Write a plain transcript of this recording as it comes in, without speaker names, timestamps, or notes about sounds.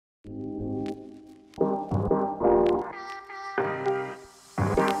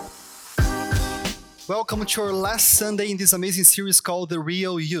Welcome to our last Sunday in this amazing series called The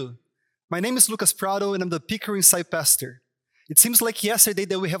Real You. My name is Lucas Prado and I'm the Pickering site pastor. It seems like yesterday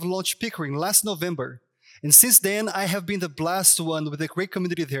that we have launched Pickering last November. And since then, I have been the blessed one with a great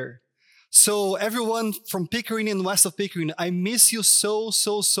community there. So everyone from Pickering and west of Pickering, I miss you so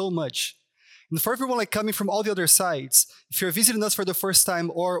much. And for everyone coming from all the other sides, if you're visiting us for the first time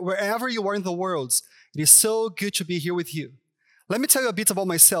or wherever you are in the world, it is so good to be here with you. Let me tell you a bit about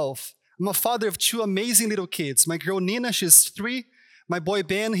myself. I'm a father of two amazing little kids. My girl Nina, she's 3. My boy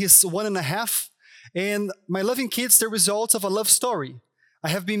Ben, he's 1.5. And my loving kids, they're results of a love story. I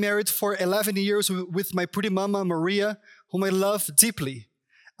have been married for 11 years with my pretty mama, Maria, whom I love deeply.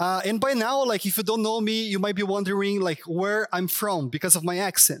 And by now, if you don't know me, you might be wondering, where I'm from because of my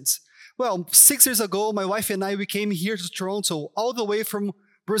accent. Well, 6 years ago, my wife and I, we came here to Toronto, all the way from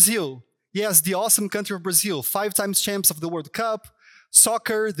Brazil. Yes, the awesome country of Brazil, 5 times champs of the World Cup,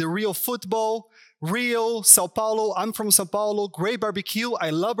 soccer, the real football, Rio, Sao Paulo. I'm from Sao Paulo, great barbecue,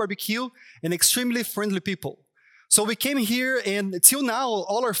 I love barbecue, and extremely friendly people. So we came here, and till now,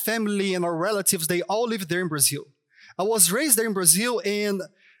 all our family and our relatives, they all live there in Brazil. I was raised there in Brazil, and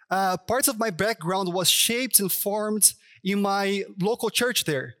part of my background was shaped and formed in my local church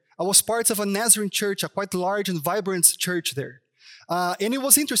there. I was part of a Nazarene church, a quite large and vibrant church there. And it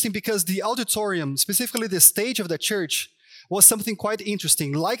was interesting because the auditorium, specifically the stage of the church, was something quite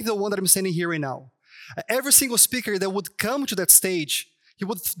interesting, like the one that I'm standing here right now. Every single speaker that would come to that stage,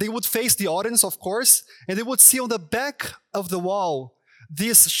 they would face the audience, of course, and they would see on the back of the wall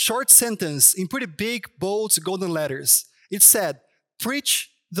this short sentence in pretty big, bold, golden letters. It said, "Preach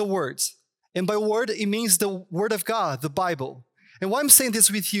the word." And by word, it means the word of God, the Bible. And why I'm saying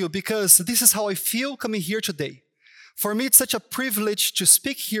this with you, because this is how I feel coming here today. For me, it's such a privilege to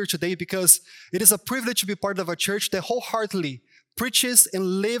speak here today because it is a privilege to be part of a church that wholeheartedly preaches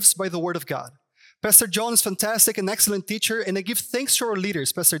and lives by the Word of God. Pastor John is fantastic and excellent teacher, and I give thanks to our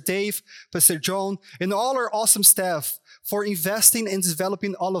leaders, Pastor Dave, Pastor John, and all our awesome staff for investing and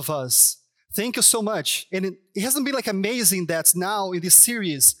developing all of us. Thank you so much. And it hasn't been amazing that now in this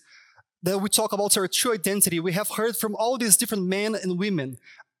series that we talk about our true identity, we have heard from all these different men and women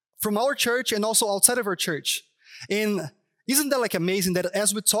from our church and also outside of our church. And isn't that amazing that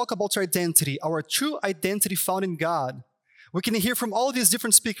as we talk about our identity, our true identity found in God, we can hear from all these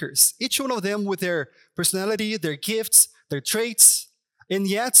different speakers, each one of them with their personality, their gifts, their traits, and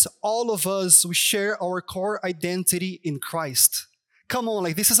yet all of us, we share our core identity in Christ. Come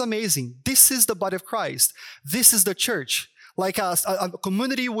on, this is amazing. This is the body of Christ. This is the church. A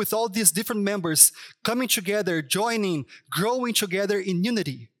community with all these different members coming together, joining, growing together in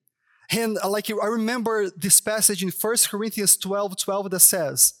unity. And I remember this passage in 1 Corinthians 12:12 that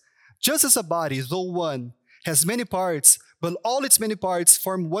says, "Just as a body, though one, has many parts, but all its many parts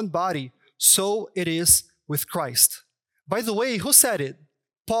form one body, so it is with Christ." By the way, who said it?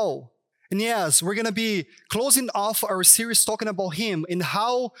 Paul. And yes, we're going to be closing off our series talking about him and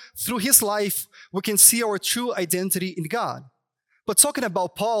how through his life we can see our true identity in God. But talking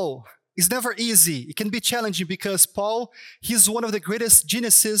about Paul is never easy. It can be challenging because Paul, he's one of the greatest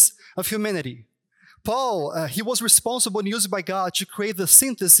geniuses of humanity. Paul, he was responsible and used by God to create the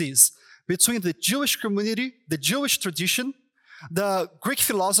synthesis between the Jewish community, the Jewish tradition, the Greek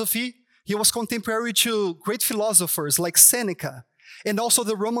philosophy. He was contemporary to great philosophers like Seneca, and also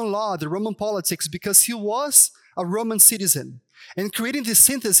the Roman law, the Roman politics, because he was a Roman citizen. And creating this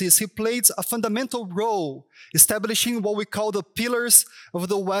synthesis, he played a fundamental role establishing what we call the pillars of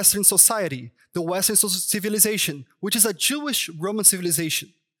the Western society, the Western civilization, which is a Jewish Roman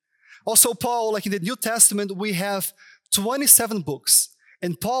civilization. Also, Paul, in the New Testament, we have 27 books.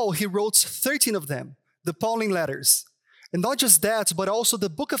 And Paul, he wrote 13 of them, the Pauline letters. And not just that, but also the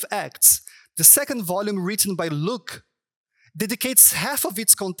book of Acts, the second volume written by Luke, dedicates half of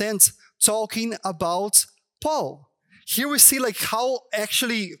its content talking about Paul. Here we see how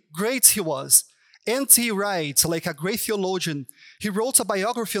actually great he was. N.T. Wright, a great theologian, he wrote a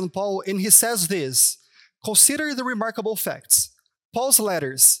biography on Paul and he says this: "Consider the remarkable facts. Paul's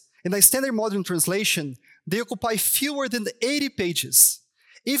letters, in a standard modern translation, they occupy fewer than 80 pages.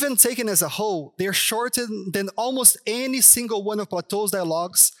 Even taken as a whole, they are shorter than almost any single one of Plato's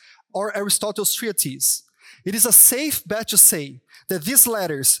dialogues or Aristotle's treatise. It is a safe bet to say that these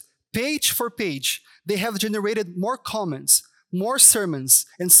letters, page for page, they have generated more comments, more sermons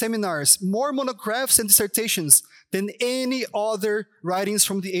and seminars, more monographs and dissertations than any other writings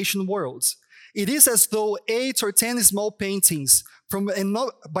from the ancient world. It is as though 8 or 10 small paintings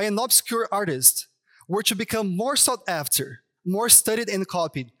by an obscure artist were to become more sought after, more studied and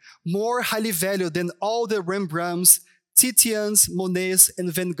copied, more highly valued than all the Rembrandts, Titians, Monets,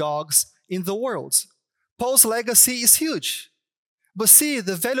 and Van Goghs in the world." Paul's legacy is huge. But see,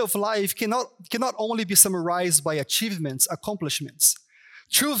 the value of life cannot only be summarized by achievements, accomplishments.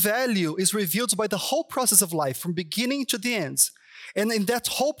 True value is revealed by the whole process of life, from beginning to the end. And in that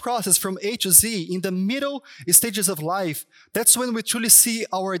whole process, from A to Z, in the middle stages of life, that's when we truly see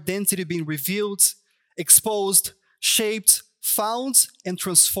our identity being revealed, exposed, shaped, found, and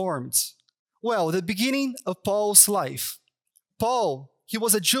transformed. Well, the beginning of Paul's life. Paul, he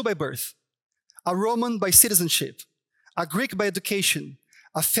was a Jew by birth, a Roman by citizenship, a Greek by education,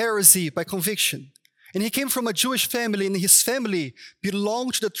 a Pharisee by conviction. And he came from a Jewish family, and his family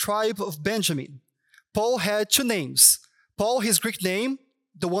belonged to the tribe of Benjamin. Paul had two names. Paul, his Greek name,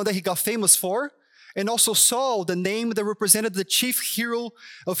 the one that he got famous for, and also Saul, the name that represented the chief hero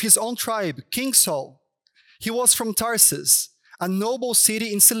of his own tribe, King Saul. He was from Tarsus, a noble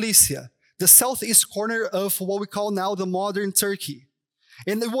city in Cilicia, the southeast corner of what we call now the modern Turkey.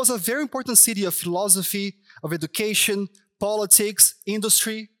 And it was a very important city of philosophy, of education, politics,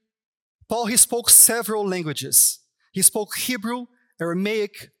 industry. Paul, he spoke several languages. He spoke Hebrew,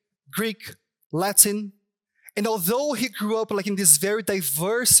 Aramaic, Greek, Latin. And although he grew up in this very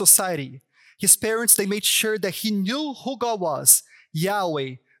diverse society, his parents, they made sure that he knew who God was,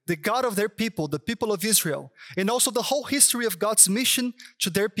 Yahweh, the God of their people, the people of Israel, and also the whole history of God's mission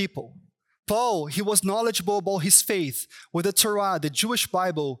to their people. Paul, he was knowledgeable about his faith with the Torah, the Jewish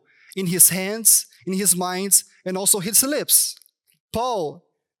Bible, in his hands, in his mind, and also his lips. Paul,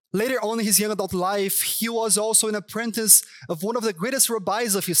 later on in his young adult life, he was also an apprentice of one of the greatest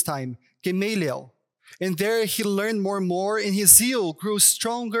rabbis of his time, Gamaliel. And there he learned more and more, and his zeal grew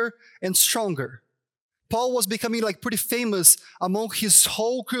stronger and stronger. Paul was becoming pretty famous among his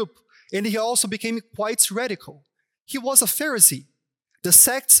whole group, and he also became quite radical. He was a Pharisee, the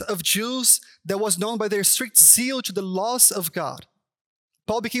sect of Jews that was known by their strict zeal to the laws of God.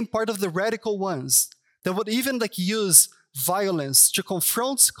 Paul became part of the radical ones that would even use violence to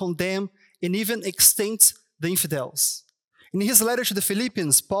confront, condemn, and even extinct the infidels. In his letter to the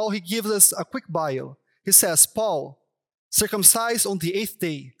Philippians, Paul, he gives us a quick bio. He says, Paul, circumcised on the 8th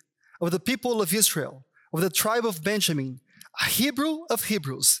day, of the people of Israel, of the tribe of Benjamin, a Hebrew of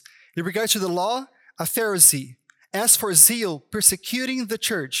Hebrews, in regard to the law, a Pharisee, as for zeal, persecuting the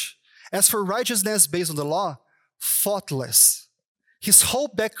church, as for righteousness based on the law, faultless. His whole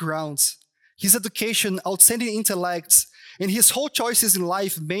background, his education, outstanding intellect, and his whole choices in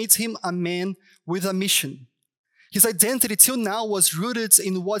life made him a man with a mission. His identity till now was rooted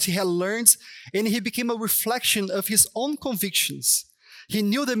in what he had learned, and he became a reflection of his own convictions. He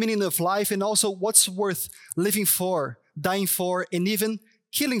knew the meaning of life and also what's worth living for, dying for, and even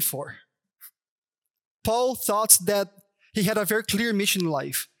killing for. Paul thought that he had a very clear mission in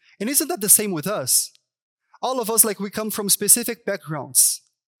life. And isn't that the same with us? All of us, we come from specific backgrounds,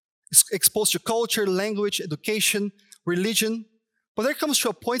 exposed to culture, language, education, religion. But there comes to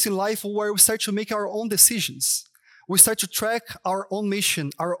a point in life where we start to make our own decisions. We start to track our own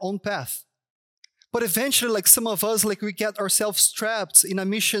mission, our own path. But eventually, some of us, we get ourselves trapped in a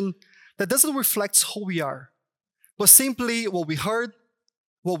mission that doesn't reflect who we are, but simply what we heard,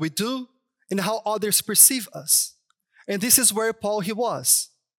 what we do, and how others perceive us. And this is where Paul, he was.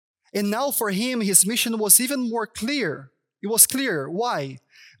 And now for him, his mission was even more clear. It was clear. Why?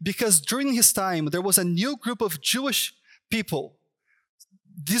 Because during his time, there was a new group of Jewish people.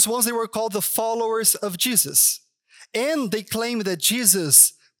 These ones, they were called the followers of Jesus. And they claimed that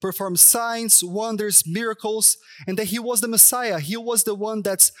Jesus performed signs, wonders, miracles, and that he was the Messiah. He was the one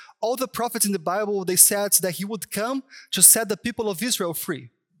that all the prophets in the Bible, they said that he would come to set the people of Israel free.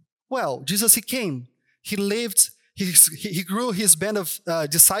 Well, Jesus, he came. He lived, he grew his band of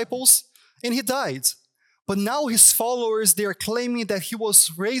disciples, and he died. But now his followers, they are claiming that he was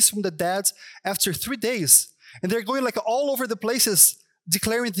raised from the dead after 3 days. And they're going all over the places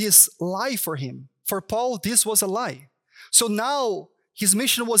declaring this lie for him. For Paul, this was a lie. So now his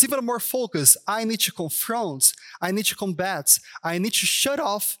mission was even more focused. I need to confront, I need to combat, I need to shut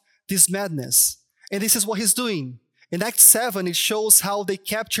off this madness. And this is what he's doing. In Acts 7, it shows how they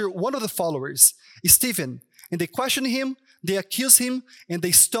capture one of the followers, Stephen, and they question him, they accuse him, and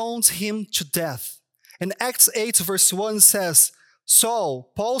they stoned him to death. And Acts 8 verse 1 says,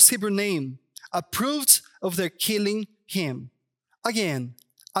 Saul, Paul's Hebrew name, approved of their killing him. Again,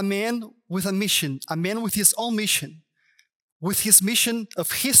 a man with a mission, a man with his own mission, with his mission of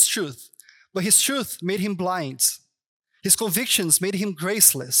his truth. But his truth made him blind. His convictions made him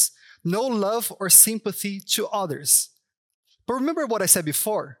graceless. No love or sympathy to others. But remember what I said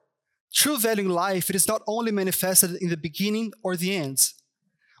before. True value in life, it is not only manifested in the beginning or the end,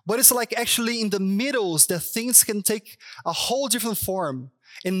 but it's actually in the middles that things can take a whole different form.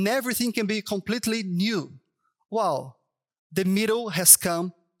 and everything can be completely new. Wow, the middle has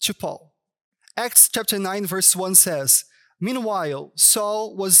come to Paul. Acts chapter 9 verse 1 says, "Meanwhile,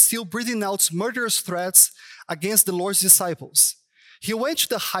 Saul was still breathing out murderous threats against the Lord's disciples. He went to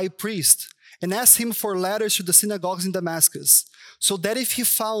the high priest and asked him for letters to the synagogues in Damascus, so that if he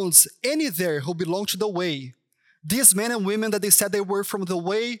found any there who belonged to the way, these men and women that they said they were from the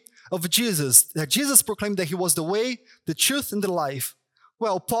way of Jesus, that Jesus proclaimed that he was the way, the truth, and the life,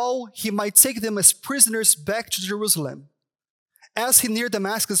 well, Paul, he might take them as prisoners back to Jerusalem." As he neared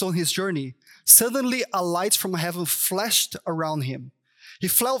Damascus on his journey, suddenly a light from heaven flashed around him. He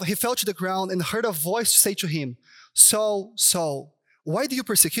fell to the ground and heard a voice say to him, "Saul, Saul, why do you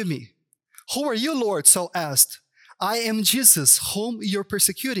persecute me?" "Who are you, Lord?" Saul asked. "I am Jesus, whom you're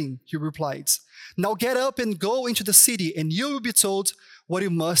persecuting," he replied. "Now get up and go into the city, and you will be told what you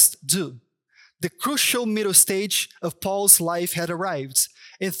must do." The crucial middle stage of Paul's life had arrived,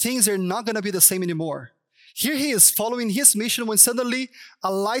 and things are not going to be the same anymore. Here he is following his mission when suddenly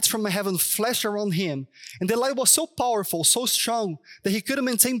a light from heaven flashed around him, and the light was so powerful, so strong, that he couldn't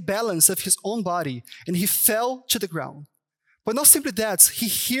maintain balance of his own body, and he fell to the ground. But not simply that, he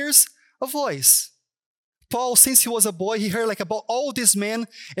hears a voice. Paul, since he was a boy, he heard about all these men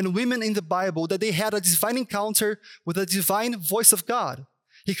and women in the Bible, that they had a divine encounter with the divine voice of God.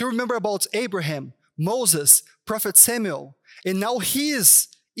 He could remember about Abraham, Moses, Prophet Samuel, and now he is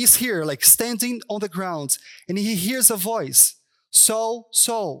here, standing on the ground, and he hears a voice, "Saul,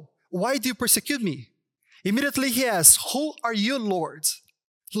 Saul, why do you persecute me?" Immediately he asks, "Who are you, Lord?"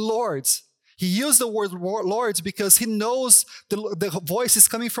 Lord. He used the word Lord because he knows the voice is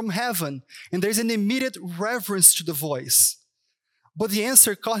coming from heaven, and there's an immediate reverence to the voice. But the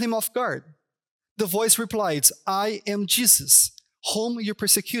answer caught him off guard. The voice replied, "I am Jesus, whom you're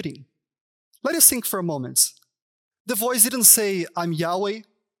persecuting." Let us think for a moment. The voice didn't say, "I'm Yahweh,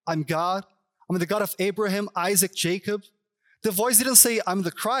 I'm God, I'm the God of Abraham, Isaac, Jacob." The voice didn't say, "I'm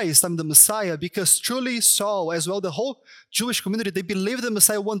the Christ, I'm the Messiah," because truly Saul, as well the whole Jewish community, they believed the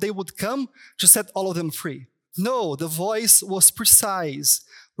Messiah one day would come to set all of them free. No, the voice was precise,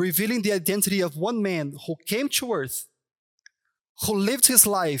 revealing the identity of one man who came to earth, who lived his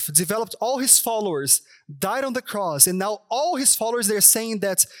life, developed all his followers, died on the cross, and now all his followers, they're saying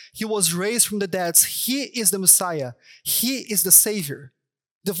that he was raised from the dead. He is the Messiah. He is the Savior.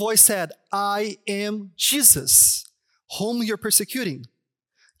 The voice said, "I am Jesus, whom you're persecuting."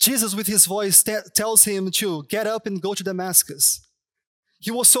 Jesus, with his voice, tells him to get up and go to Damascus.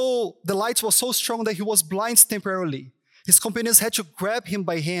 The light was so strong that he was blind temporarily. His companions had to grab him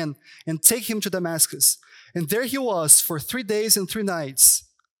by hand and take him to Damascus. And there he was for 3 days and 3 nights,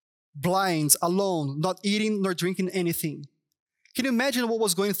 blind, alone, not eating nor drinking anything. Can you imagine what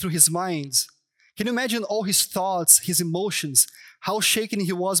was going through his mind? Can you imagine all his thoughts, his emotions, how shaken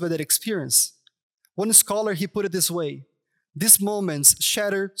he was by that experience? One scholar, he put it this way: "These moments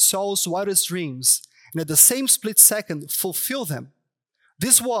shattered Saul's wildest dreams, and at the same split second fulfilled them." He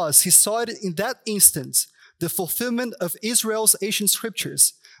saw it in that instant, the fulfillment of Israel's ancient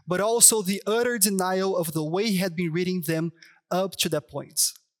scriptures, but also the utter denial of the way he had been reading them up to that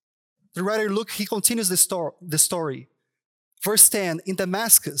point. The writer Luke, he continues the story. Verse 10, "In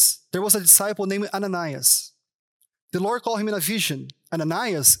Damascus, there was a disciple named Ananias. The Lord called him in a vision.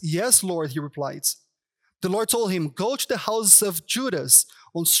 'Ananias?' 'Yes, Lord,' he replied. The Lord told him, 'Go to the house of Judas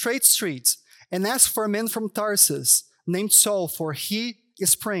on Straight Street and ask for a man from Tarsus named Saul, for he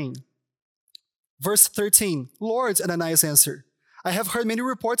is praying.'" Verse 13, "Lord," Ananias answered, "I have heard many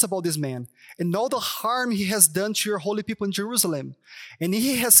reports about this man and all the harm he has done to your holy people in Jerusalem. And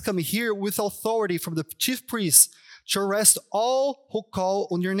he has come here with authority from the chief priests to arrest all who call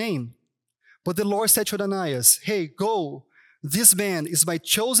on your name." But the Lord said to Ananias, "Hey, go. This man is my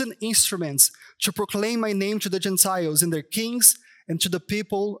chosen instrument to proclaim my name to the Gentiles and their kings and to the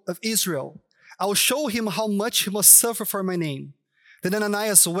people of Israel. I will show him how much he must suffer for my name." Then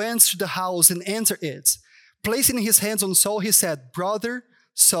Ananias went to the house and entered it. Placing his hands on Saul, he said, "Brother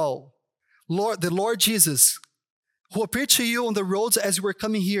Saul, the Lord Jesus, who appeared to you on the roads as you were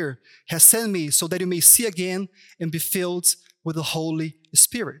coming here, has sent me so that you may see again and be filled with the Holy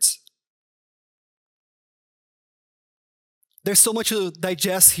Spirit." There's so much to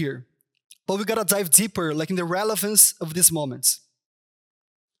digest here, but we gotta dive deeper, in the relevance of these moments.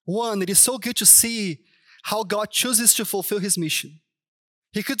 One, it is so good to see how God chooses to fulfill his mission.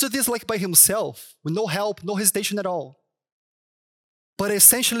 He could do this by himself, with no help, no hesitation at all. But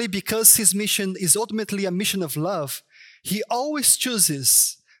essentially, because his mission is ultimately a mission of love, he always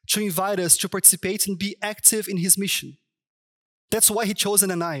chooses to invite us to participate and be active in his mission. That's why he chose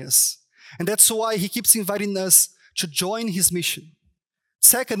Ananias. And that's why he keeps inviting us to join his mission.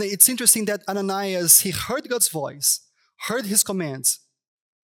 Second, it's interesting that Ananias, he heard God's voice, heard his commands,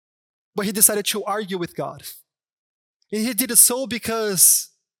 but he decided to argue with God. And he did so because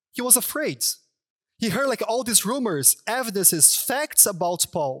he was afraid. He heard like all these rumors, evidences, facts about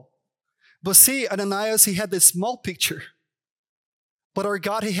Paul. But see, Ananias, he had this small picture. But our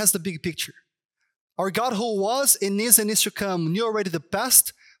God, he has the big picture. Our God who was and is to come, knew already the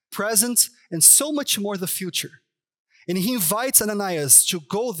past, present, and so much more the future. And he invites Ananias to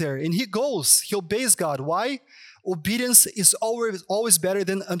go there, and he goes, he obeys God. Why? Obedience is always better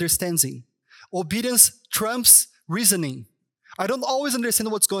than understanding. Obedience trumps reasoning. I don't always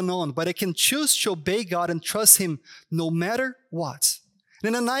understand what's going on, but I can choose to obey God and trust him no matter what.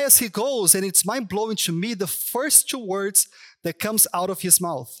 And Ananias, he goes, and it's mind-blowing to me, the first two words that comes out of his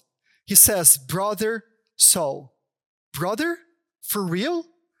mouth. He says, "Brother Saul." Brother? For real?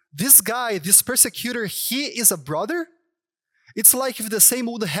 This guy, this persecutor, he is a brother? It's like if the same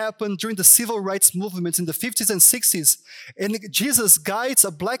would happen during the civil rights movements in the 50s and 60s, and Jesus guides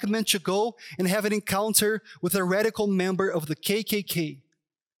a black man to go and have an encounter with a radical member of the KKK.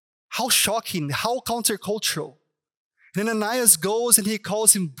 How shocking, how countercultural. And Ananias goes and he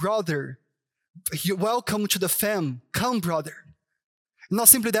calls him brother. Welcome to the fam. Come, brother. Not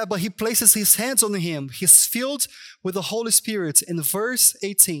simply that, but he places his hands on him. He's filled with the Holy Spirit. In verse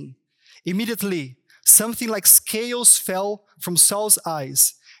 18, immediately, something like scales fell from Saul's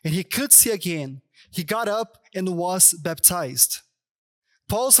eyes, and he could see again. He got up and was baptized.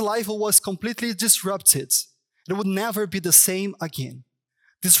 Paul's life was completely disrupted. It would never be the same again.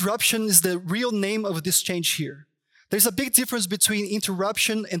 Disruption is the real name of this change here. There's a big difference between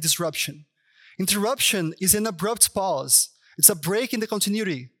interruption and disruption. Interruption is an abrupt pause. It's a break in the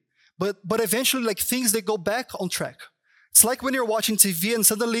continuity. But eventually, like things, they go back on track. It's like when you're watching TV and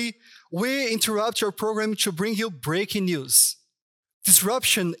suddenly we interrupt your program to bring you breaking news.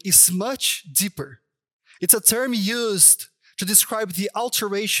 Disruption is much deeper. It's a term used to describe the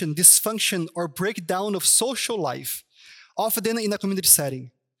alteration, dysfunction, or breakdown of social life, often in a community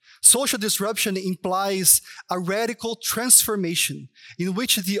setting. Social disruption implies a radical transformation in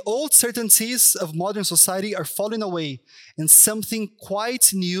which the old certainties of modern society are falling away and something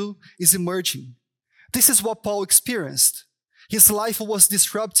quite new is emerging. This is what Paul experienced. His life was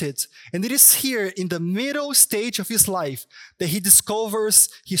disrupted, and it is here in the middle stage of his life that he discovers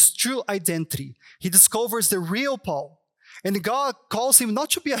his true identity. He discovers the real Paul. And God calls him not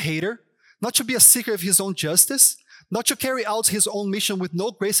to be a hater, not to be a seeker of his own justice, not to carry out his own mission with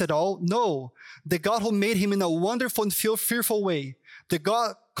no grace at all. No, the God who made him in a wonderful and fearful way, the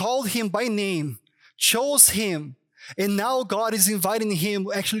God called him by name, chose him, and now God is inviting him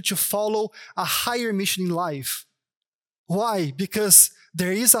actually to follow a higher mission in life. Why? Because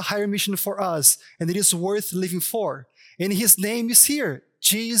there is a higher mission for us, and it is worth living for. And his name is here,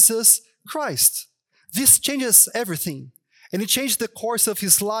 Jesus Christ. This changes everything. And it changed the course of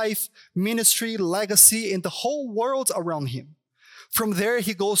his life, ministry, legacy, and the whole world around him. From there,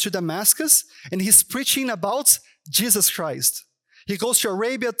 he goes to Damascus, and he's preaching about Jesus Christ. He goes to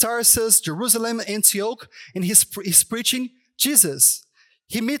Arabia, Tarsus, Jerusalem, Antioch, and he's preaching Jesus.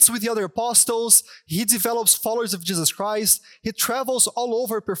 He meets with the other apostles. He develops followers of Jesus Christ. He travels all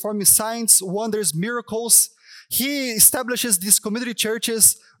over performing signs, wonders, miracles. He establishes these community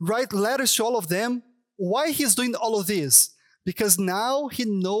churches, writes letters to all of them. Why he's doing all of this? Because now he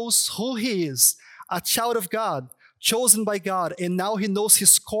knows who he is, a child of God, chosen by God, and now he knows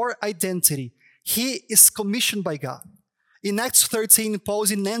his core identity. He is commissioned by God. In Acts 13, Paul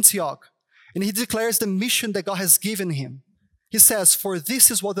is in Antioch, and he declares the mission that God has given him. He says, "For this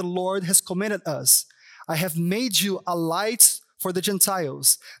is what the Lord has commanded us. I have made you a light for the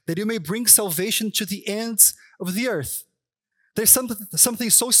Gentiles, that you may bring salvation to the ends of the earth." There's something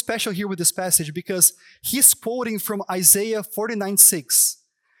so special here with this passage because he's quoting from Isaiah 49:6.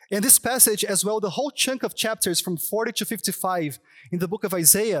 And this passage, as well, the whole chunk of chapters from 40 to 55 in the book of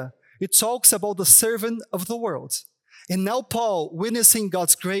Isaiah, it talks about the servant of the world. And now Paul, witnessing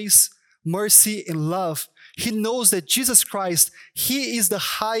God's grace, mercy, and love, he knows that Jesus Christ, he is the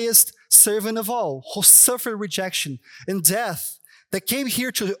highest servant of all, who suffered rejection and death, that came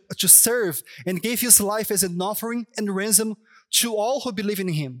here to serve and gave his life as an offering and ransom to all who believe in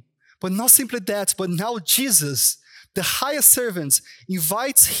him. But not simply that, but now Jesus, the highest servant,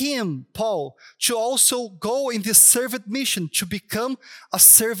 invites him, Paul, to also go in this servant mission, to become a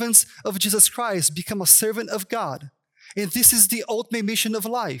servant of Jesus Christ, become a servant of God. And this is the ultimate mission of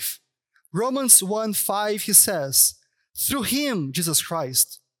life. Romans 1:5, he says, "Through him, Jesus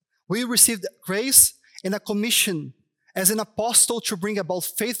Christ, we received grace and a commission as an apostle to bring about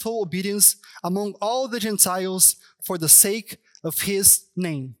faithful obedience among all the Gentiles for the sake of his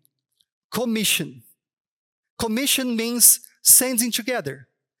name. Commission. Commission means sending together.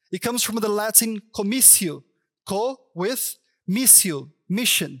 It comes from the Latin commissio, co with missio,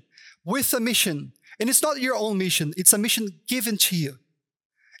 mission, with a mission. And it's not your own mission, it's a mission given to you.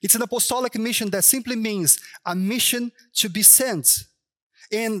 It's an apostolic mission that simply means a mission to be sent.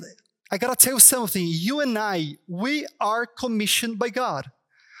 And I gotta tell you something, you and I, we are commissioned by God.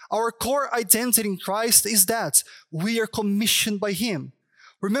 Our core identity in Christ is that we are commissioned by Him.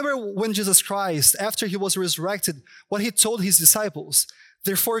 Remember when Jesus Christ, after He was resurrected, what He told His disciples?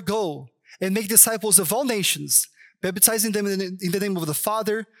 Therefore go and make disciples of all nations, baptizing them in the name of the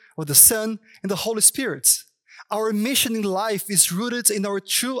Father, of the Son, and the Holy Spirit. Our mission in life is rooted in our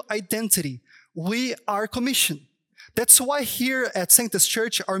true identity. We are commissioned. That's why here at Sanctus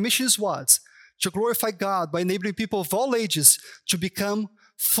Church, our mission is what? To glorify God by enabling people of all ages to become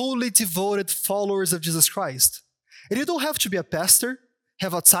fully devoted followers of Jesus Christ. And you don't have to be a pastor,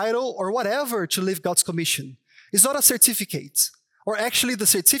 have a title, or whatever to live God's commission. It's not a certificate. Or actually, the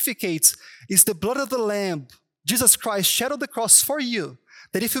certificate is the blood of the Lamb, Jesus Christ shed on the cross for you,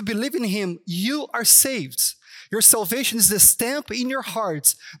 that if you believe in Him, you are saved. Your salvation is the stamp in your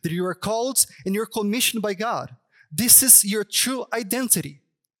heart that you are called and you're commissioned by God. This is your true identity.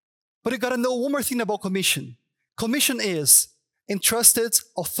 But you gotta know one more thing about commission. Commission is entrusted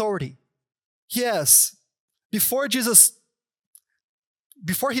authority. Yes, before He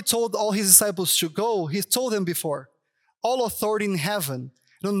told all His disciples to go, He told them before, all authority in heaven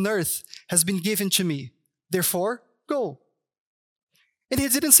and on earth has been given to me. Therefore, go. And He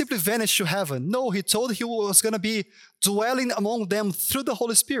didn't simply vanish to heaven. No, He told He was going to be dwelling among them through the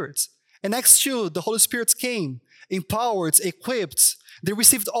Holy Spirit. And Acts 2, the Holy Spirit came, empowered, equipped. They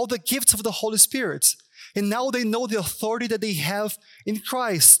received all the gifts of the Holy Spirit. And now they know the authority that they have in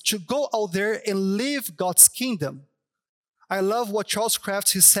Christ to go out there and live God's kingdom. I love what Charles Kraft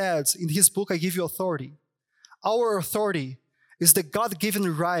said in his book, I Give You Authority. Our authority is the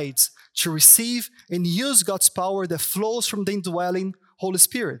God-given right to receive and use God's power that flows from the indwelling Holy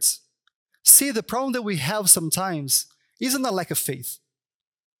Spirit. See, the problem that we have sometimes isn't a lack of faith.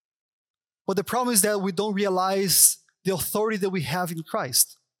 But the problem is that we don't realize the authority that we have in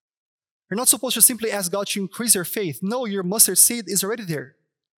Christ. You're not supposed to simply ask God to increase your faith. No, your mustard seed is already there.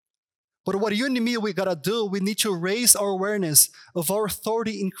 But what you and me, we gotta do, we need to raise our awareness of our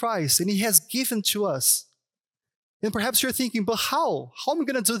authority in Christ, and He has given to us. And perhaps you're thinking, but how? How am I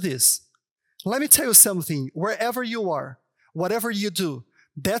gonna do this? Let me tell you something. Wherever you are, whatever you do,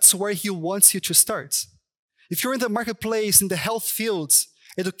 that's where He wants you to start. If you're in the marketplace, in the health fields,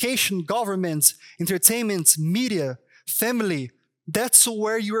 education, government, entertainment, media, family, that's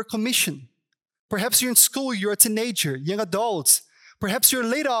where you are commissioned. Perhaps you're in school, you're a teenager, young adults. Perhaps you're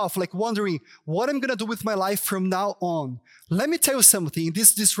laid off, like wondering, what I'm gonna do with my life from now on. Let me tell you something, in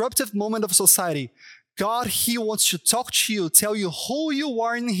this disruptive moment of society, God, He wants to talk to you, tell you who you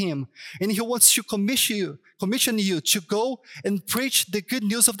are in Him, and He wants to commission you to go and preach the good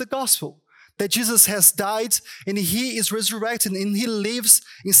news of the gospel, that Jesus has died and He is resurrected and He lives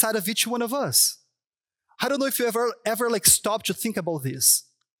inside of each one of us. I don't know if you ever stopped to think about this,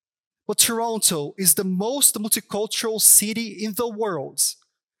 but Toronto is the most multicultural city in the world.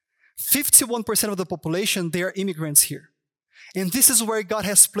 51% of the population, they are immigrants here. And this is where God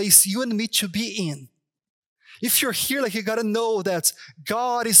has placed you and me to be in. If you're here, you gotta know that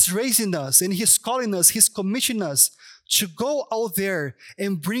God is raising us and He's calling us, He's commissioning us to go out there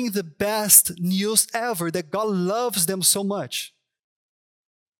and bring the best news ever, that God loves them so much.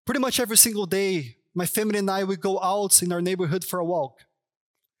 Pretty much every single day, my family and I, we go out in our neighborhood for a walk.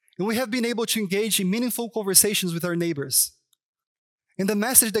 And we have been able to engage in meaningful conversations with our neighbors. And the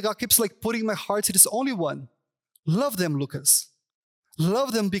message that God keeps putting in my heart is only one. Love them, Lucas.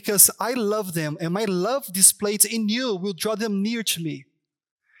 Love them because I love them, and my love displayed in you will draw them near to me.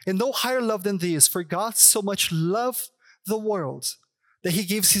 And no higher love than this, for God so much loved the world that He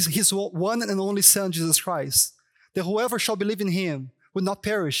gives His one and only Son, Jesus Christ, that whoever shall believe in Him will not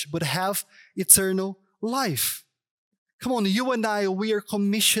perish, but have eternal life. Come on, you and I, we are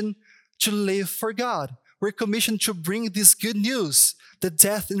commissioned to live for God. We're commissioned to bring this good news, the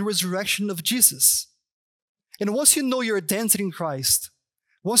death and resurrection of Jesus. And once you know your identity in Christ,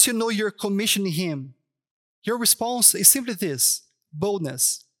 once you know your commission in Him, your response is simply this: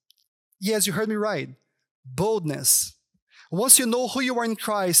 boldness. Yes, you heard me right. Boldness. Once you know who you are in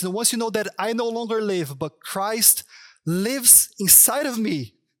Christ, and once you know that I no longer live, but Christ lives inside of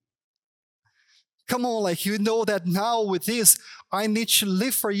me. Come on, you know that now with this, I need to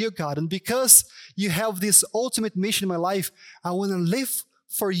live for you, God. And because you have this ultimate mission in my life, I want to live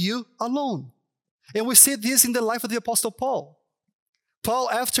for you alone. And we see this in the life of the Apostle Paul. Paul,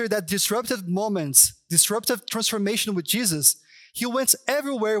 after that disruptive moment, disruptive transformation with Jesus, he went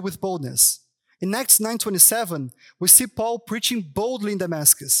everywhere with boldness. In Acts 9:27, we see Paul preaching boldly in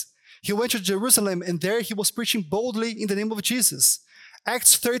Damascus. He went to Jerusalem, and there he was preaching boldly in the name of Jesus.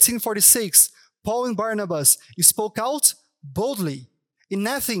 Acts 13:46, Paul and Barnabas spoke out boldly. In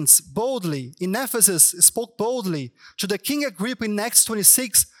Athens, boldly. In Ephesus, spoke boldly. To the King Agrippa in Acts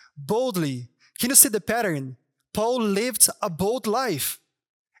 26, boldly. Can you see the pattern? Paul lived a bold life.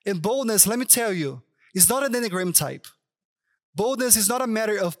 And boldness, let me tell you, is not an Enneagram type. Boldness is not a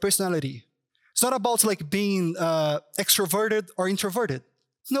matter of personality. It's not about like being extroverted or introverted.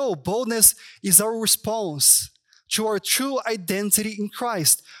 No, boldness is our response to our true identity in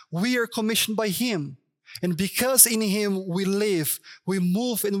Christ. We are commissioned by Him. And because in Him we live, we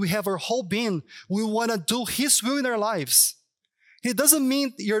move, and we have our whole being, we want to do His will in our lives. It doesn't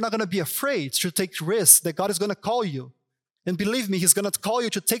mean you're not going to be afraid to take risks, that God is going to call you. And believe me, He's going to call you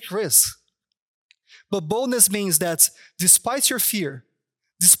to take risks. But boldness means that despite your fear,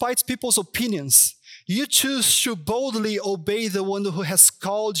 despite people's opinions, you choose to boldly obey the one who has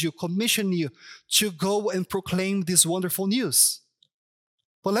called you, commissioned you to go and proclaim this wonderful news.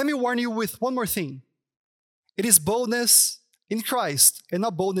 But let me warn you with one more thing. It is boldness in Christ and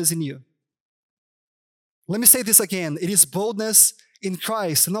not boldness in you. Let me say this again. It is boldness in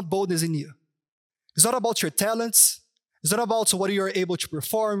Christ and not boldness in you. It's not about your talents. It's not about what you're able to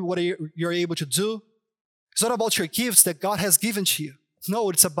perform, what you're able to do. It's not about your gifts that God has given to you. No,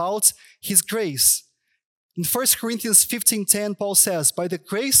 it's about His grace. In 1 Corinthians 15:10, Paul says, "By the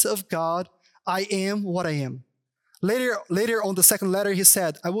grace of God, I am what I am." Later on the second letter, he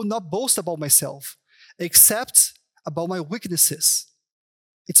said, "I will not boast about myself, except about my weaknesses."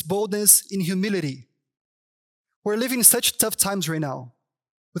 It's boldness in humility. We're living in such tough times right now,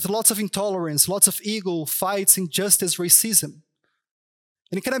 with lots of intolerance, lots of ego, fights, injustice, racism.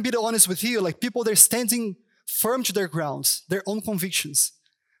 And can I be honest with you, like people, they're standing firm to their grounds, their own convictions.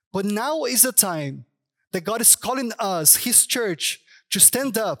 But now is the time that God is calling us, His church, to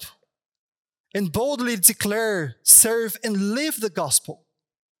stand up and boldly declare, serve, and live the gospel.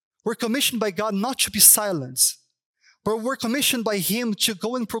 We're commissioned by God not to be silent, but we're commissioned by Him to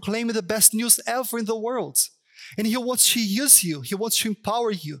go and proclaim the best news ever in the world. And He wants to use you. He wants to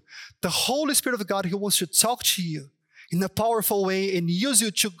empower you. The Holy Spirit of God, He wants to talk to you in a powerful way and use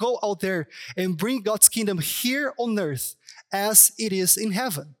you to go out there and bring God's kingdom here on earth as it is in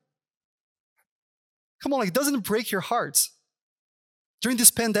heaven. Come on, like, doesn't it break your heart? During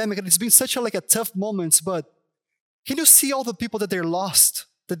this pandemic, and it's been such a tough moment, but can you see all the people that they're lost,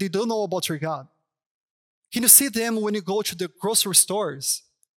 that they don't know about your God? Can you see them when you go to the grocery stores?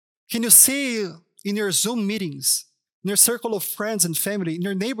 Can you see in your Zoom meetings, in your circle of friends and family, in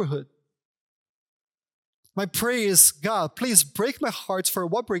your neighborhood? My prayer is, God, please break my heart for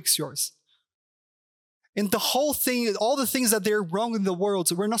what breaks yours. And the whole thing, all the things that they're wrong in the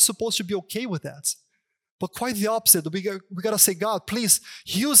world, we're not supposed to be okay with that. But quite the opposite. We got to say, God, please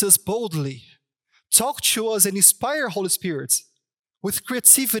use us boldly. Talk to us and inspire Holy Spirit with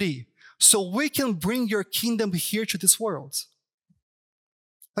creativity so we can bring your kingdom here to this world.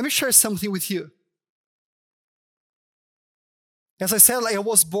 Let me share something with you. As I said, I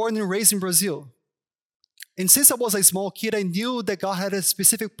was born and raised in Brazil. And since I was a small kid, I knew that God had a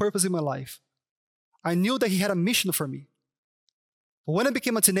specific purpose in my life. I knew that He had a mission for me. But when I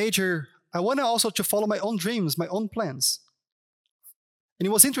became a teenager, I wanted also to follow my own dreams, my own plans. And it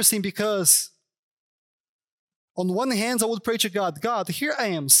was interesting because on one hand, I would pray to God, God, here I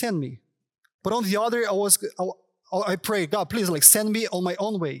am, send me. But on the other, I pray, God, please send me on my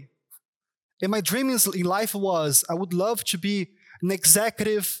own way. And my dream in life was, I would love to be an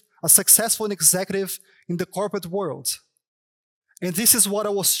executive, a successful executive in the corporate world. And this is what I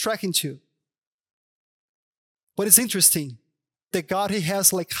was tracking to. But it's interesting that God, He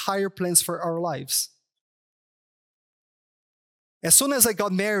has higher plans for our lives. As soon as I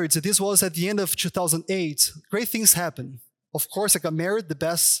got married, this was at the end of 2008, great things happened. Of course, I got married, the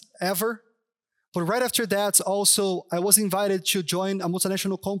best ever. But right after that, also, I was invited to join a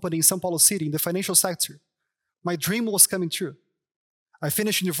multinational company in São Paulo City in the financial sector. My dream was coming true. I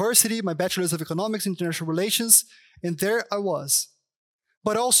finished university, my bachelor's of economics, international relations, and there I was.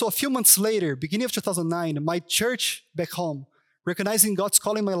 But also a few months later, beginning of 2009, my church back home, recognizing God's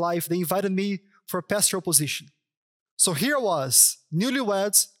calling in my life, they invited me for a pastoral position. So here I was,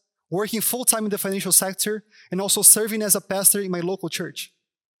 newlywed, working full-time in the financial sector, and also serving as a pastor in my local church.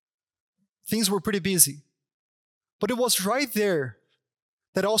 Things were pretty busy. But it was right there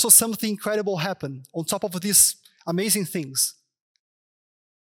that also something incredible happened on top of these amazing things.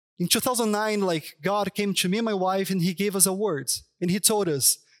 In 2009, God came to me and my wife and he gave us a word. And he told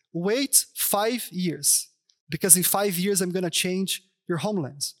us, wait 5 years, because in 5 years I'm going to change your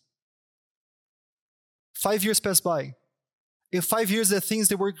homelands. 5 years passed by. In 5 years, the things,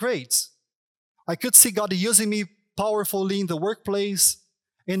 they were great. I could see God using me powerfully in the workplace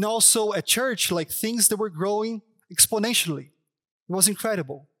and also at church, things that were growing exponentially. It was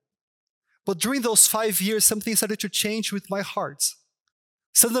incredible. But during those 5 years, something started to change with my heart.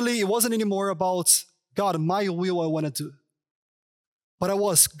 Suddenly, it wasn't anymore about, God, my will I want to do. But I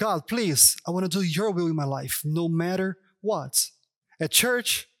was, God, please, I want to do your will in my life, no matter what. At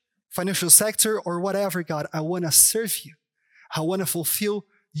church, financial sector, or whatever, God, I want to serve you. I want to fulfill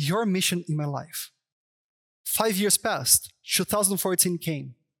your mission in my life. 5 years passed. 2014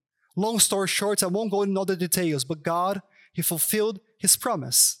 came. Long story short, I won't go into all the details, but God, he fulfilled his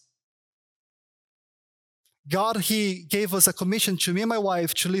promise. God, he gave us a commission to me and my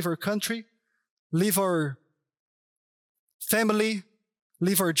wife to leave our country, leave our family,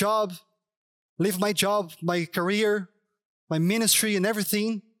 leave our job, leave my job, my career, my ministry and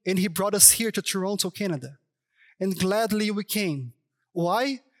everything. And he brought us here to Toronto, Canada. And gladly we came.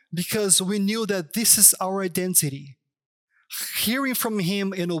 Why? Because we knew that this is our identity. Hearing from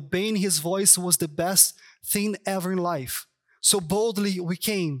him and obeying his voice was the best thing ever in life. So boldly we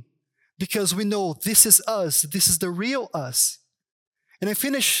came because we know this is us. This is the real us. And I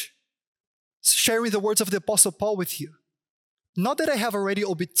finish sharing the words of the Apostle Paul with you. Not that I have already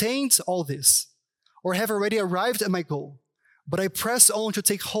obtained all this or have already arrived at my goal, but I press on to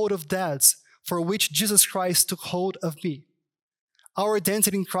take hold of that for which Jesus Christ took hold of me. Our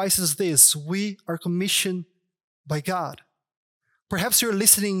identity in Christ is this: we are commissioned by God. Perhaps you're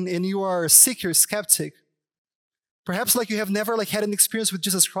listening and you are a seeker, skeptic. Perhaps you have never had an experience with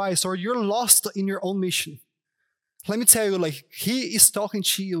Jesus Christ, or you're lost in your own mission. Let me tell you, he is talking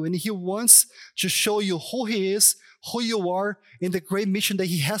to you and he wants to show you who he is, who you are, and the great mission that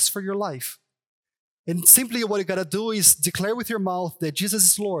he has for your life. And simply what you gotta do is declare with your mouth that Jesus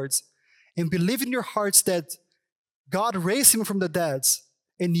is Lord and believe in your hearts that God raised him from the dead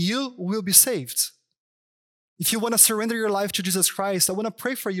and you will be saved. If you want to surrender your life to Jesus Christ, I want to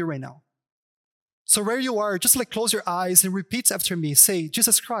pray for you right now. So where you are, just close your eyes and repeat after me. Say,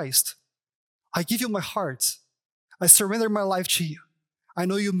 Jesus Christ, I give you my heart. I surrender my life to you. I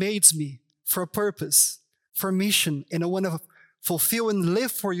know you made me for a purpose, for a mission, and I want to fulfill and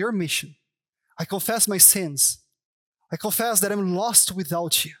live for your mission. I confess my sins. I confess that I'm lost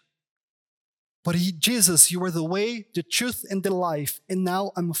without you. But Jesus, you are the way, the truth, and the life, and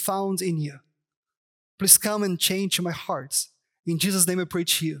now I'm found in you. Please come and change my heart. In Jesus' name I pray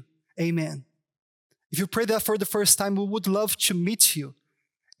to you. Amen. If you pray that for the first time, we would love to meet you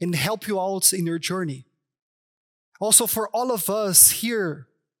and help you out in your journey. Also, for all of us here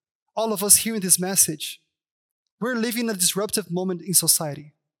hearing this message, we're living a disruptive moment in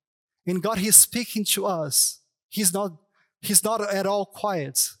society. And God, he is speaking to us. He's not at all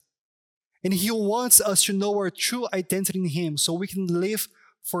quiet. And he wants us to know our true identity in him so we can live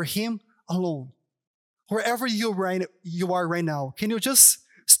for him alone. Wherever you are right now, can you just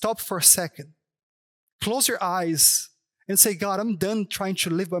stop for a second? Close your eyes and say, God, I'm done trying to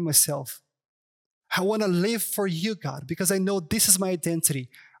live by myself. I want to live for you, God, because I know this is my identity.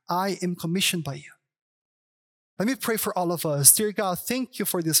 I am commissioned by you. Let me pray for all of us. Dear God, thank you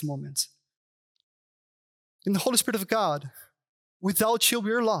for this moment. In the Holy Spirit of God, without you,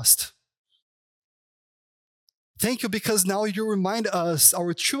 we are lost. Thank you because now you remind us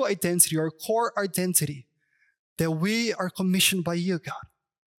our true identity, our core identity, that we are commissioned by you, God.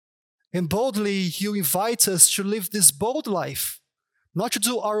 And boldly, you invite us to live this bold life, not to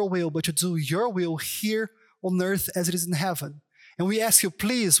do our will, but to do your will here on earth as it is in heaven. And we ask you,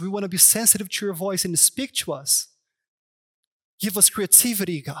 please, we want to be sensitive to your voice and speak to us. Give us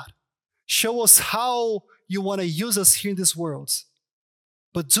creativity, God. Show us how you want to use us here in this world.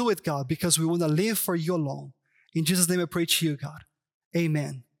 But do it, God, because we want to live for you alone. In Jesus' name I pray to you, God.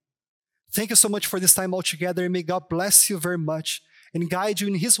 Amen. Thank you so much for this time all together, and may God bless you very much and guide you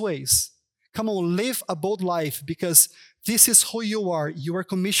in his ways. Come on, live a bold life, because this is who you are. You are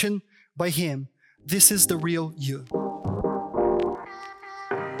commissioned by him. This is the real you.